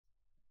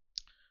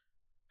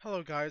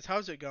Hello guys,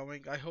 how's it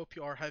going? I hope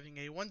you are having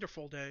a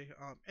wonderful day.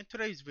 In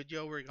today's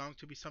video, we're going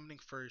to be summoning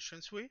for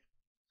Shunsui.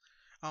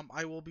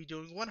 I will be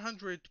doing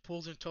 100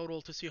 pulls in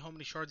total to see how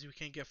many shards we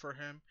can get for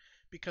him,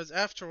 because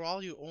after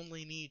all, you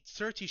only need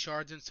 30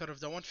 shards instead of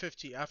the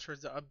 150 after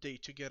the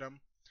update to get him.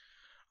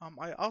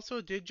 I also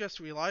did just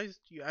realize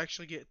you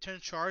actually get 10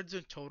 shards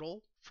in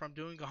total from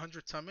doing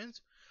 100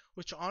 summons,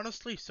 which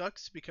honestly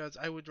sucks because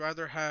I would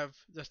rather have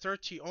the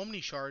 30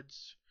 Omni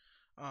shards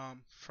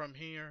from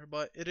here,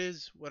 but it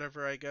is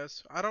whatever, I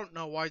guess. I don't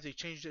know why they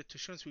changed it to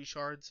Shunsui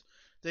shards.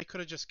 They could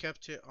have just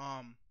kept it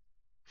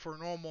for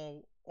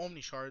normal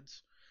Omni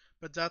shards,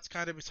 but that's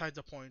kind of beside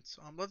the point.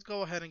 Let's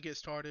go ahead and get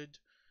started.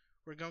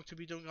 We're going to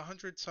be doing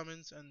 100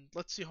 summons, and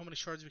let's see how many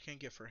shards we can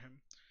get for him.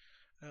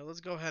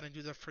 Let's go ahead and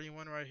do the free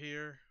one right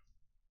here.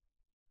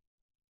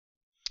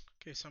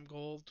 Okay, some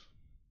gold.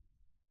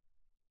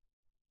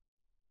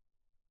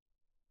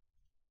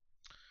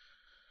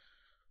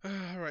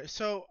 Alright,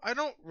 so I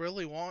don't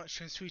really want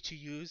Shunsui to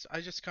use.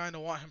 I just kind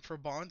of want him for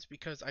bonds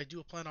because I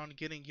do plan on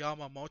getting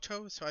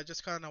Yamamoto. So I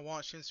just kind of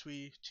want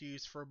Shunsui to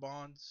use for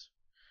bonds.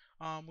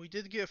 We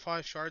did get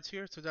 5 shards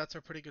here, so that's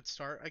a pretty good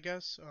start, I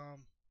guess.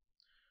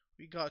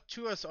 We got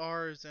 2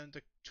 SRs and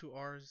the 2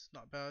 Rs,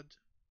 not bad.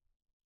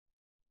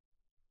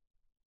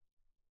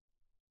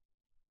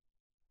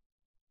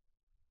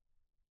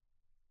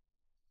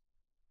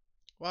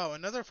 Wow,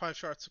 another 5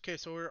 shards. Okay,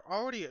 so we're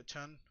already at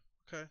 10.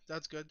 Okay,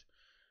 that's good.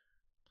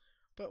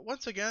 But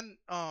once again,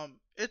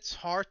 it's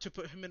hard to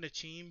put him in a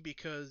team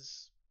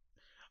because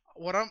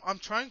what I'm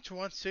trying to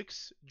run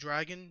 6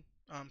 dragon,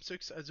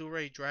 6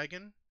 Azure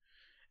dragon,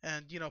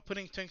 and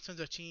putting tanks in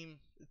the team,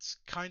 it's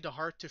kind of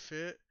hard to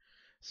fit.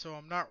 So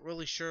I'm not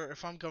really sure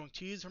if I'm going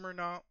to use him or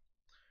not.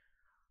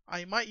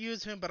 I might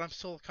use him, but I'm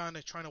still kind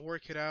of trying to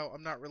work it out.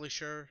 I'm not really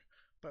sure.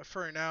 But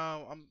for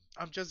now,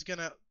 I'm just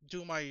gonna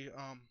do my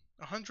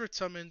 100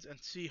 summons and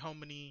see how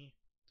many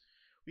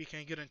we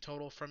can get in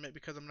total from it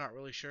because I'm not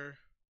really sure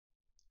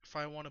if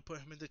I want to put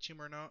him in the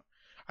team or not.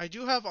 I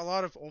do have a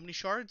lot of Omni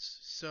shards,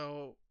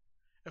 so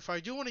if I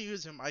do want to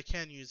use him, I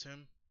can use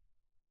him.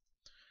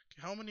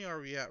 Okay, how many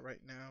are we at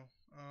right now?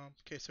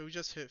 Okay, so we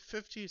just hit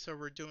 50, so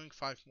we're doing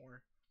 5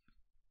 more.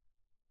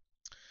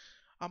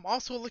 I'm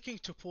also looking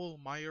to pull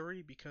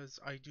Mayuri because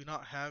I do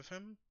not have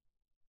him.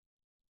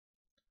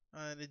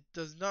 And it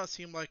does not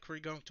seem like we're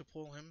going to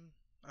pull him,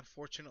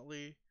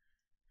 unfortunately.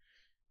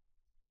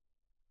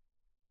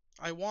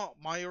 I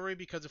want Mayuri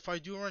because if I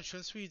do run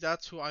Shunsui,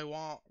 that's who I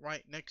want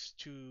right next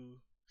to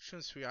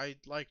Shunsui.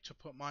 I'd like to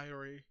put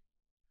Mayuri.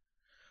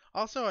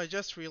 Also, I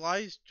just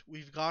realized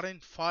we've gotten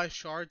 5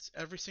 shards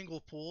every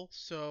single pull,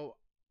 so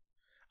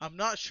I'm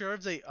not sure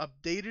if they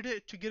updated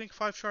it to getting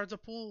 5 shards a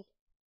pull.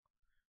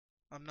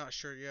 I'm not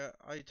sure yet.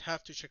 I'd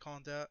have to check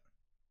on that.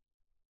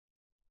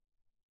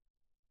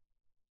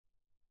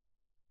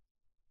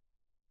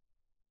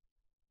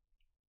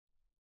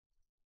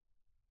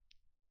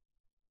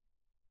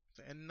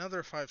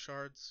 Another 5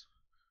 shards.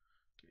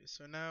 Okay,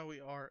 so now we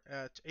are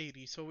at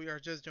 80, so we are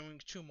just doing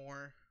 2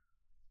 more.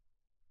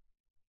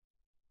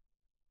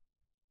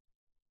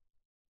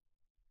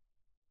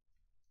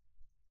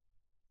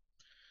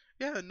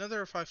 Yeah,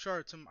 another 5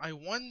 shards. I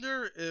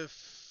wonder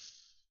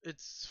if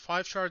it's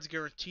 5 shards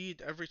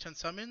guaranteed every 10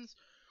 summons,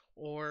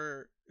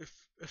 or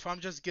if I'm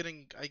just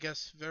getting, I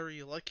guess,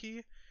 very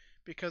lucky.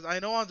 Because I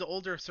know on the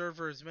older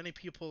servers, many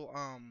people,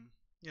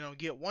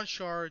 get 1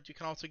 shard. You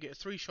can also get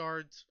 3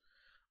 shards,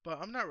 but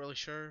I'm not really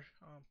sure.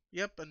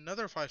 Yep,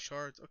 another 5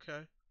 shards. Okay,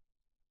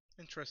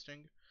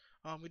 interesting.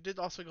 We did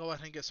also go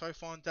ahead and get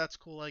Siphon. That's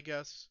cool, I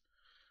guess.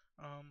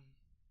 Um,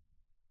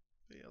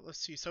 yeah, let's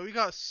see. So we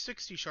got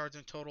 60 shards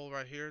in total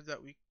right here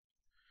that we.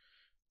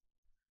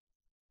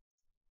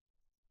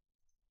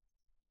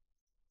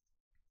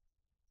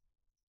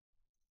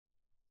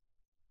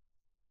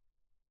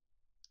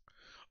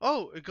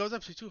 Oh, it goes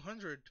up to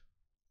 200.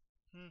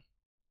 Hmm.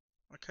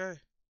 Okay.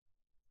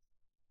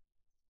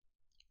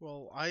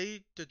 Well,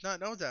 I did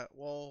not know that.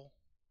 Well,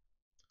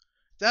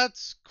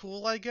 that's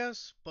cool, I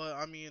guess. But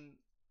I mean,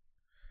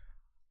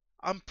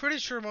 I'm pretty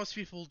sure most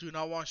people do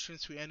not want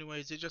Shunsui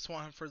anyways. They just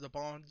want him for the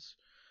bonds.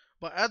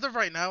 But as of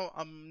right now,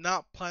 I'm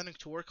not planning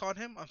to work on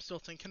him. I'm still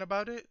thinking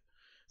about it.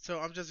 So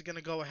I'm just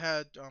gonna go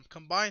ahead,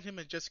 combine him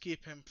and just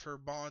keep him for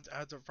bonds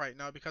as of right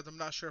now because I'm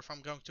not sure if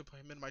I'm going to put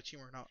him in my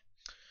team or not.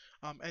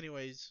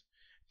 Anyways,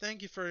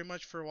 thank you very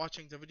much for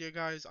watching the video,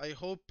 guys. I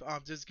hope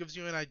this gives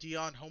you an idea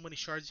on how many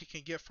shards you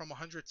can get from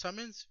 100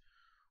 summons,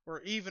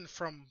 or even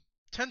from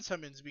 10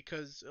 summons,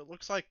 because it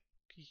looks like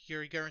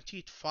you're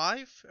guaranteed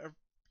 5,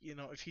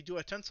 if you do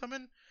a 10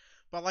 summon.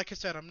 But like I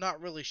said, I'm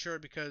not really sure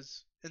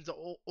because in the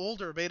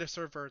older beta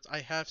servers,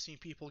 I have seen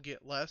people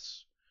get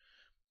less.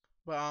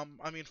 But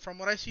I mean, from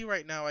what I see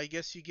right now, I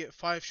guess you get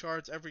 5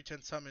 shards every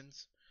 10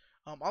 summons.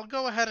 I'll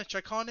go ahead and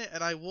check on it,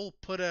 and I will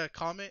put a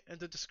comment in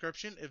the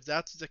description if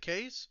that's the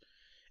case.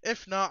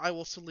 If not, I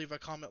will still leave a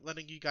comment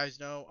letting you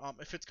guys know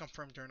if it's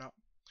confirmed or not.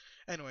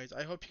 Anyways,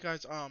 I hope you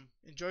guys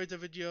enjoyed the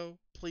video.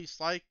 Please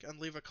like and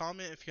leave a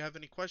comment if you have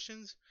any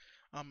questions.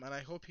 And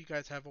I hope you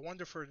guys have a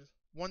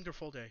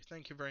wonderful day.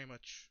 Thank you very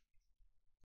much.